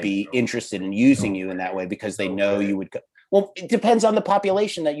who would be interested in using you in that way because they know you would go. Well, it depends on the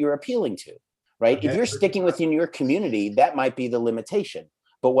population that you're appealing to, right? If you're sticking within your community, that might be the limitation.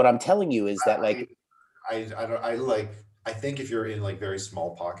 But what I'm telling you is that like, I think if you're in like very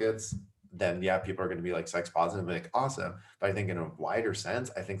small pockets, then yeah, people are going to be like sex positive and like awesome. But I think in a wider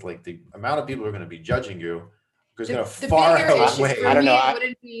sense, I think like the amount of people who are going to be judging you is going to far outweigh. I don't know. It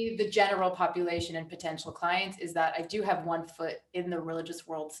wouldn't be the general population and potential clients. Is that I do have one foot in the religious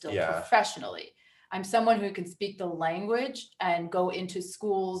world still professionally. I'm someone who can speak the language and go into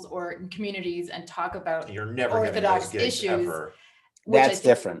schools or communities and talk about Orthodox issues. Ever. That's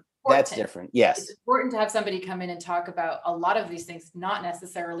different. That's different. Yes. It's important to have somebody come in and talk about a lot of these things, not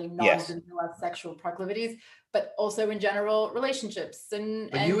necessarily non-vanilla sexual proclivities, but also in general relationships.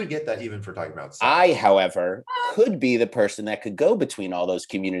 And you would get that even for talking about sex. I, however, could be the person that could go between all those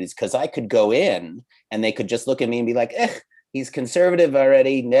communities because I could go in and they could just look at me and be like, he's conservative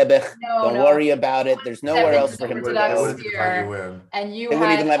already. Nebech, don't worry about it. There's nowhere else for him to go. And you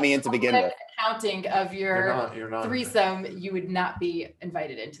wouldn't even let me in to begin with. Counting of your threesome, you would not be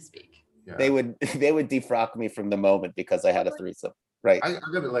invited in to speak. Yeah. They would defrock me from the moment because I had a threesome. Right. I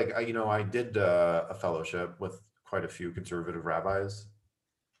did a fellowship with quite a few conservative rabbis.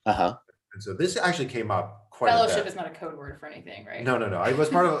 And so this actually came up quite fellowship a bit. is not a code word for anything, right? No. I was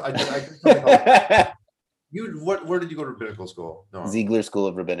part of. Where did you go to rabbinical school? No. Ziegler School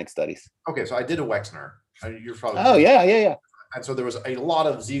of Rabbinic Studies. Okay, so I did a Wexner. You're probably. Oh yeah. And so there was a lot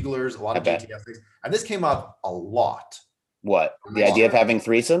of Zieglers, a lot of GTS things, and this came up a lot. What? The idea of having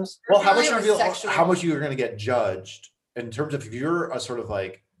threesomes? Well, how much you're going to get judged in terms of if you're a sort of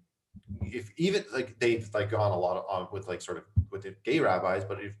like, if even like they've like gone a lot on with like sort of with the gay rabbis,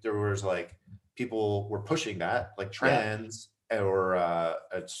 but if there was like people were pushing that like trans or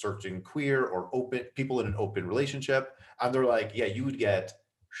searching queer or open people in an open relationship, and they're like, yeah, you would get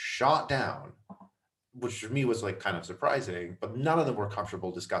shot down. Which for me was like kind of surprising, but none of them were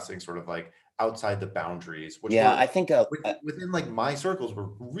comfortable discussing sort of like outside the boundaries. Which I think within like my circles were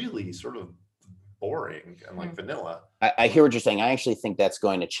really sort of boring and like vanilla. I hear what you're saying. I actually think that's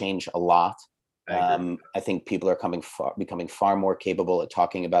going to change a lot. I think people are becoming far more capable at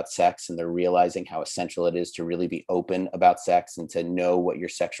talking about sex, and they're realizing how essential it is to really be open about sex and to know what your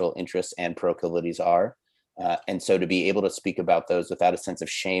sexual interests and proclivities are. And so to be able to speak about those without a sense of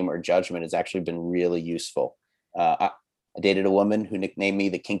shame or judgment has actually been really useful. I dated a woman who nicknamed me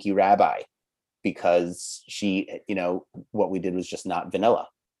the kinky rabbi because she, what we did was just not vanilla.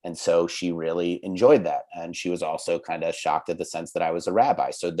 And so she really enjoyed that. And she was also kind of shocked at the sense that I was a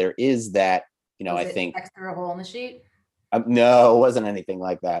rabbi. So there is that, I think. Extra hole in the sheet? No, it wasn't anything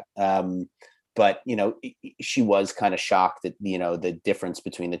like that. But, she was kind of shocked at, the difference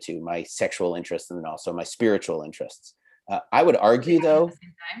between the two, my sexual interests and then also my spiritual interests. I would argue, though. At the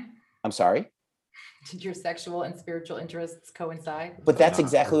same time? I'm sorry? Did your sexual and spiritual interests coincide? But that's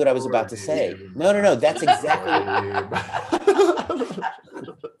exactly what I was about to say. No. That's exactly. I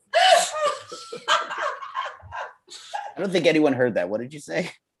don't think anyone heard that. What did you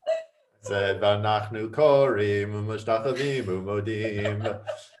say?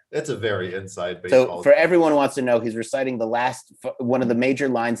 It's a very inside baseball. So for everyone who wants to know, he's reciting one of the major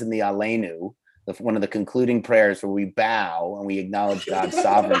lines in the Aleinu, one of the concluding prayers where we bow and we acknowledge God's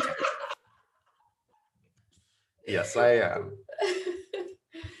sovereignty. Yes, I am.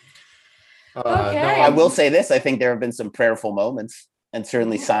 Okay. I will say this. I think there have been some prayerful moments and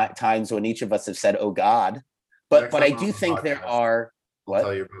certainly times when each of us have said, oh God. But I do think there are. I'll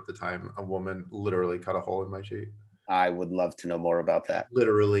tell you about the time a woman literally cut a hole in my sheet. I would love to know more about that.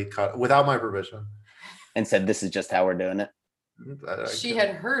 Literally cut without my permission. And said, this is just how we're doing it. She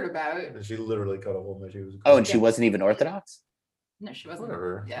had heard about it. And she literally cut a hole in my sheet. And she wasn't even Orthodox? No, she wasn't.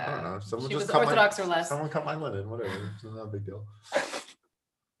 Whatever. Yeah. I don't know. Someone she just was Orthodox or less. Someone cut my linen. Whatever. It's not a big deal.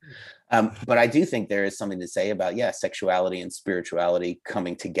 But I do think there is something to say about, sexuality and spirituality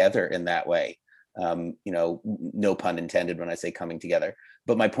coming together in that way. No pun intended when I say coming together.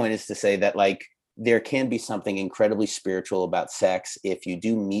 But my point is to say that, like, there can be something incredibly spiritual about sex if you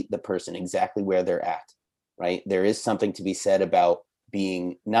do meet the person exactly where they're at, right? There is something to be said about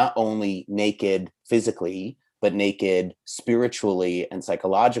being not only naked physically, but naked spiritually and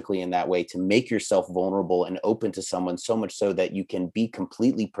psychologically in that way to make yourself vulnerable and open to someone so much so that you can be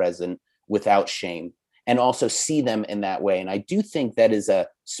completely present without shame and also see them in that way. And I do think that is a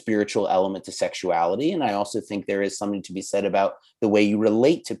spiritual element to sexuality. And I also think there is something to be said about the way you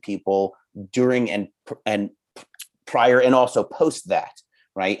relate to people during and prior and also post that,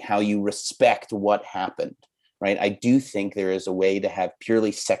 right? How you respect what happened, right? I do think there is a way to have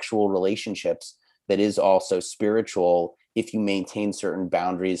purely sexual relationships that is also spiritual if you maintain certain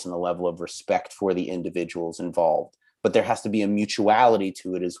boundaries and a level of respect for the individuals involved. But there has to be a mutuality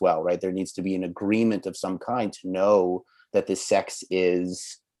to it as well, right? There needs to be an agreement of some kind to know that this sex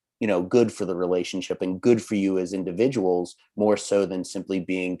is, good for the relationship and good for you as individuals, more so than simply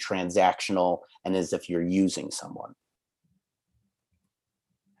being transactional and as if you're using someone.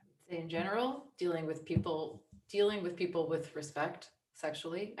 In general, dealing with people with respect,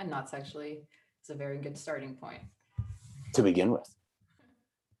 sexually and not sexually, is a very good starting point To begin with.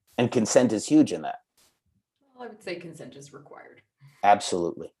 And consent is huge in that. Well, I would say consent is required.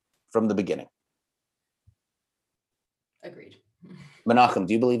 Absolutely. From the beginning. Agreed. Menachem,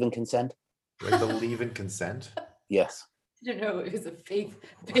 do you believe in consent? Do I believe in consent? Yes. I don't know, it was a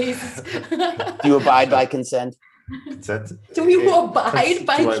faith-based. Do you abide by consent? Consent? Do you abide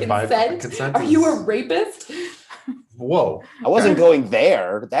by Do I abide by consent? consent? Are you a rapist? Whoa. I wasn't going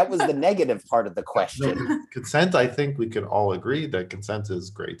there. That was the negative part of the question. No, consent, I think we can all agree that consent is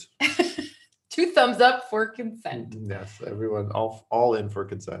great. 2 thumbs up for consent. Yes, everyone all in for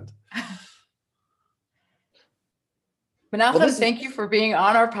consent. Menachem, thank you for being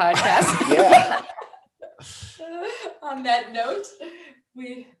on our podcast. Yeah. On that note,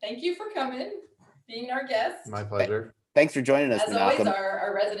 we thank you for coming, being our guest. My pleasure. Thanks for joining us, As always, Menachem.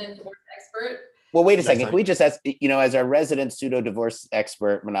 our resident divorce expert. Well, wait a Next second. time. Can we just ask, as our resident pseudo-divorce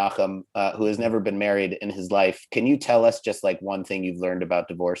expert, Menachem, who has never been married in his life, can you tell us just like one thing you've learned about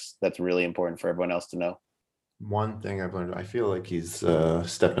divorce that's really important for everyone else to know? One thing I've learned, I feel like he's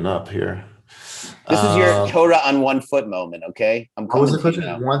stepping up here. This is your Torah on 1 foot moment, okay? I'm What was coming the to you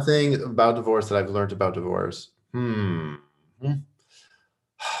question? now. One thing about divorce that I've learned about divorce. I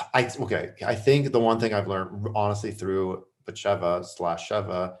think the one thing I've learned honestly through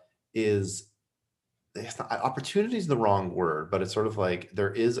Sheva is opportunity is the wrong word, but it's sort of like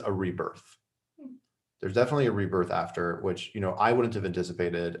there is a rebirth. There's definitely a rebirth after, which I wouldn't have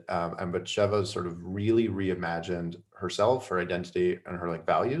anticipated. But Sheva sort of really reimagined herself, her identity, and her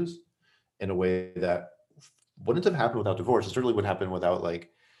values in a way that wouldn't have happened without divorce. It certainly would happen without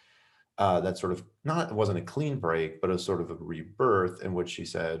that sort of it wasn't a clean break, but a sort of a rebirth in which she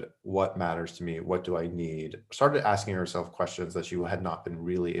said, what matters to me? What do I need? Started asking herself questions that she had not been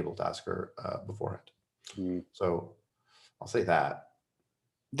really able to ask her beforehand. So I'll say that.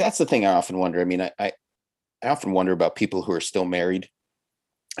 That's the thing I often wonder. I mean, I often wonder about people who are still married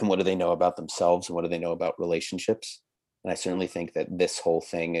and what do they know about themselves and what do they know about relationships? And I certainly think that this whole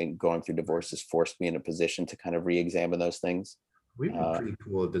thing and going through divorce has forced me in a position to kind of re-examine those things. We've been pretty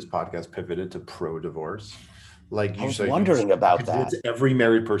cool if this podcast pivoted to pro-divorce. I was wondering about that. Every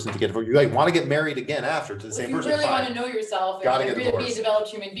married person to get divorced. You want to get married again after to the same person. If you really want to know yourself Gotta and get really be a divorced. developed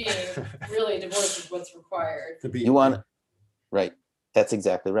human being, really divorce is what's required. Right. That's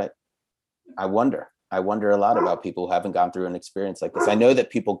exactly right. I wonder a lot about people who haven't gone through an experience like this. I know that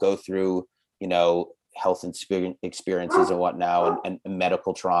people go through, health experiences and whatnot and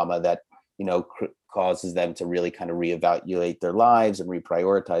medical trauma that, causes them to really kind of reevaluate their lives and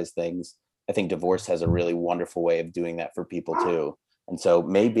reprioritize things. I think divorce has a really wonderful way of doing that for people too. And so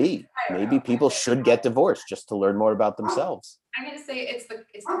maybe people should get divorced just to learn more about themselves. I'm going to say it's the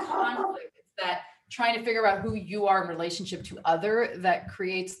conflict. It's that trying to figure out who you are in relationship to other that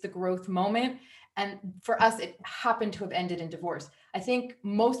creates the growth moment. And for us, it happened to have ended in divorce. I think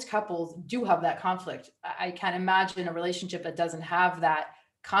most couples do have that conflict. I can't imagine a relationship that doesn't have that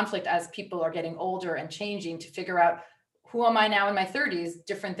conflict as people are getting older and changing to figure out who am I now in my 30s,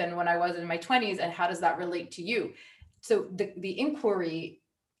 different than when I was in my 20s, and how does that relate to you? So the inquiry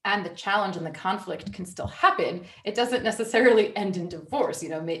and the challenge and the conflict can still happen. It doesn't necessarily end in divorce.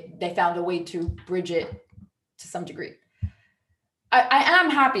 They found a way to bridge it to some degree. I am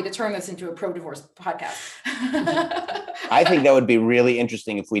happy to turn this into a pro-divorce podcast. I think that would be really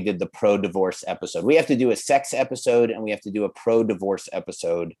interesting if we did the pro-divorce episode. We have to do a sex episode and we have to do a pro-divorce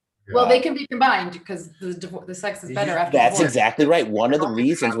episode. Well, they can be combined because the sex is better after That's divorce. exactly right. One of the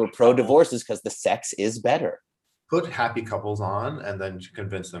reasons we're pro-divorce is because the sex is better. Put happy couples on and then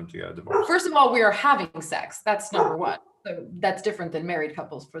convince them to get a divorce. First of all, we are having sex. That's number one. So that's different than married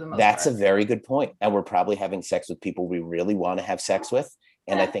couples for the most part. That's a very good point. And we're probably having sex with people we really want to have sex with.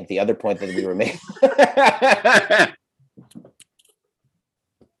 And I think the other point that we were making.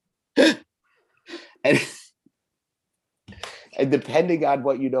 and depending on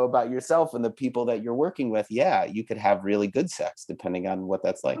what you know about yourself and the people that you're working with, you could have really good sex depending on what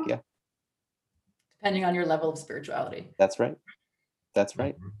that's like. Yeah. Depending on your level of spirituality. That's right. That's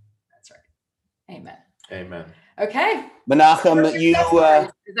right. That's right. Amen. Amen. Okay. Menachem,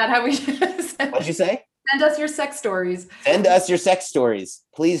 Is that how we what'd you say? Send us your sex stories. Send us your sex stories.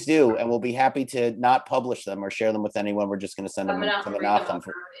 Please do. And we'll be happy to not publish them or share them with anyone. We're just going to send them to Menachem in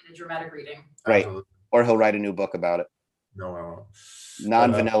a dramatic reading. Right. Absolutely. Or he'll write a new book about it. No, I won't.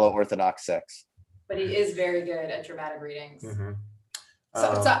 Non-vanilla Orthodox sex. But he is very good at dramatic readings. Mm-hmm.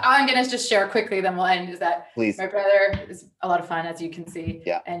 So I'm going to just share quickly, then we'll end, is that Please. My brother is a lot of fun, as you can see.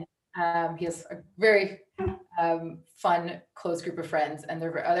 Yeah. And he has a very fun, close group of friends, and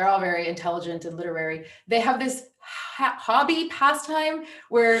they're all very intelligent and literary. They have this hobby pastime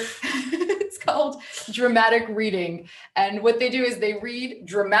where it's called dramatic reading. And what they do is they read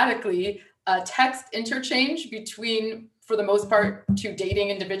dramatically text interchange between, for the most part, two dating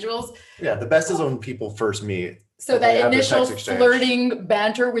individuals. Yeah, the best is when people first meet. So that initial flirting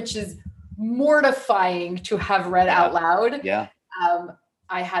banter, which is mortifying to have read out loud. Yeah.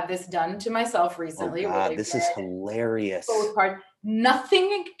 I had this done to myself recently. Oh God, this is hilarious. Both parts.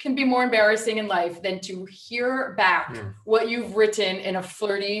 Nothing can be more embarrassing in life than to hear back what you've written in a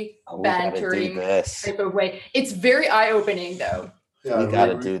flirty, bantering type of way. It's very eye-opening, though. Yeah, we got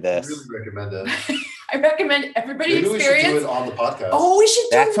to do this. Really recommend it. I recommend everybody experience. We should do it on the podcast. Oh, we should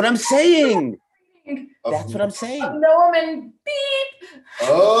do That's what I'm saying. Of That's what I'm saying. Noam and Beep.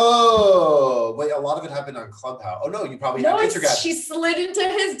 Oh, wait, a lot of it happened on Clubhouse. Oh, no, you probably have Instagram. She slid into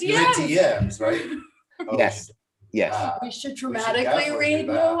his DMs. You did DMs, right? Oh, Yes. Yes. We should dramatically read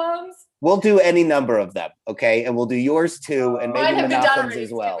Noam's. We'll do any number of them, okay? And we'll do yours too, and maybe Menachem's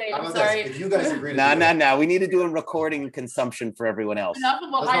as well. I'm sorry. If you guys agree to No. We need to do a recording and consumption for everyone else.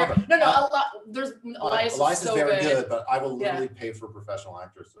 There's Elias is so very good, but I will literally pay for professional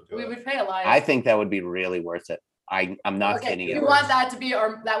actors to do it. We would pay Elias. I think that would be really worth it. I'm not kidding you. We want that to be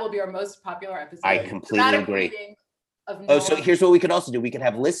that will be our most popular episode. I completely agree. So here's what we could also do. We could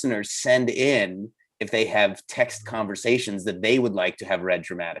have listeners send in if they have text conversations that they would like to have read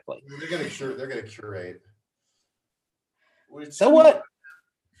dramatically. They're gonna curate. So what?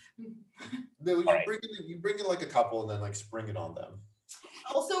 You bring in like a couple and then like spring it on them.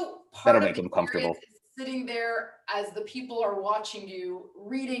 Also, that'll make them comfortable. Sitting there as the people are watching you,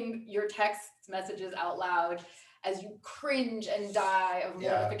 reading your text messages out loud as you cringe and die of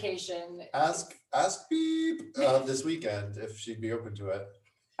mortification. Ask Beep this weekend if she'd be open to it.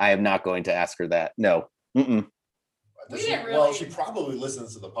 I am not going to ask her that. No. Mm-mm. Well, she probably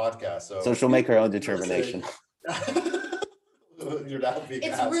listens to the podcast, so she'll make her own determination. You're not being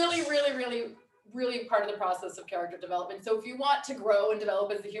it's asked. really, really, really, really part of the process of character development. So if you want to grow and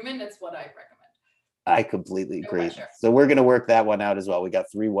develop as a human, that's what I recommend. I completely agree. So we're going to work that one out as well. We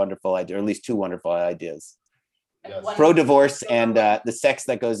got 3 wonderful ideas, or at least 2 wonderful ideas. Yes. Pro-divorce and the sex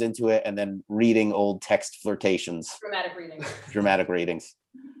that goes into it, and then reading old text flirtations. Dramatic readings.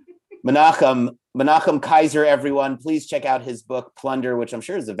 Menachem Kaiser, everyone, please check out his book Plunder, which I'm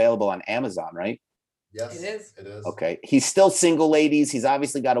sure is available on Amazon, right? Yes, it is. Okay. He's still single, ladies. He's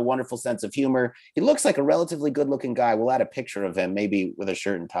obviously got a wonderful sense of humor. He looks like a relatively good looking guy. We'll add a picture of him, maybe with a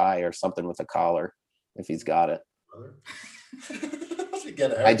shirt and tie or something with a collar, if he's got it.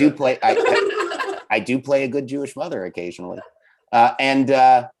 I do play a good Jewish mother occasionally.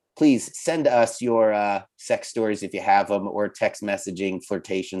 Please send us your sex stories if you have them, or text messaging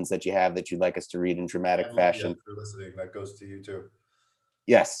flirtations that you have that you'd like us to read in dramatic fashion. For listening, that goes to you too.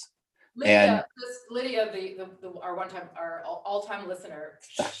 Yes. Lydia, our all-time listener,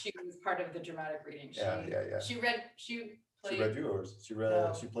 she was part of the dramatic reading. She read yours. She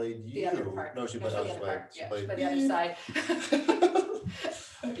played you. The other part. No, she played the other part. She played the other side.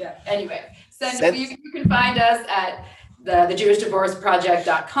 Anyway, you can find us at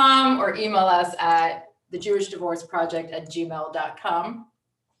thejewishdivorceproject.com or email us at thejewishdivorceproject@gmail.com.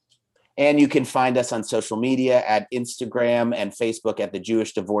 And you can find us on social media at Instagram and Facebook at The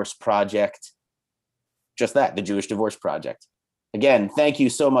Jewish Divorce Project. Just that, The Jewish Divorce Project. Again, thank you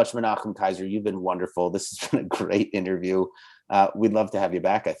so much, Menachem Kaiser. You've been wonderful. This has been a great interview. We'd love to have you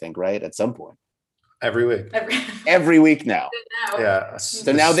back, I think, right? At some point. Every week. Every week now. Yeah.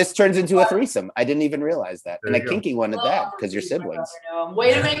 So now this turns into a threesome. I didn't even realize that. And a kinky one at that, because you're siblings.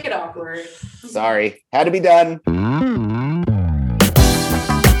 Way to make it awkward. Sorry. Had to be done.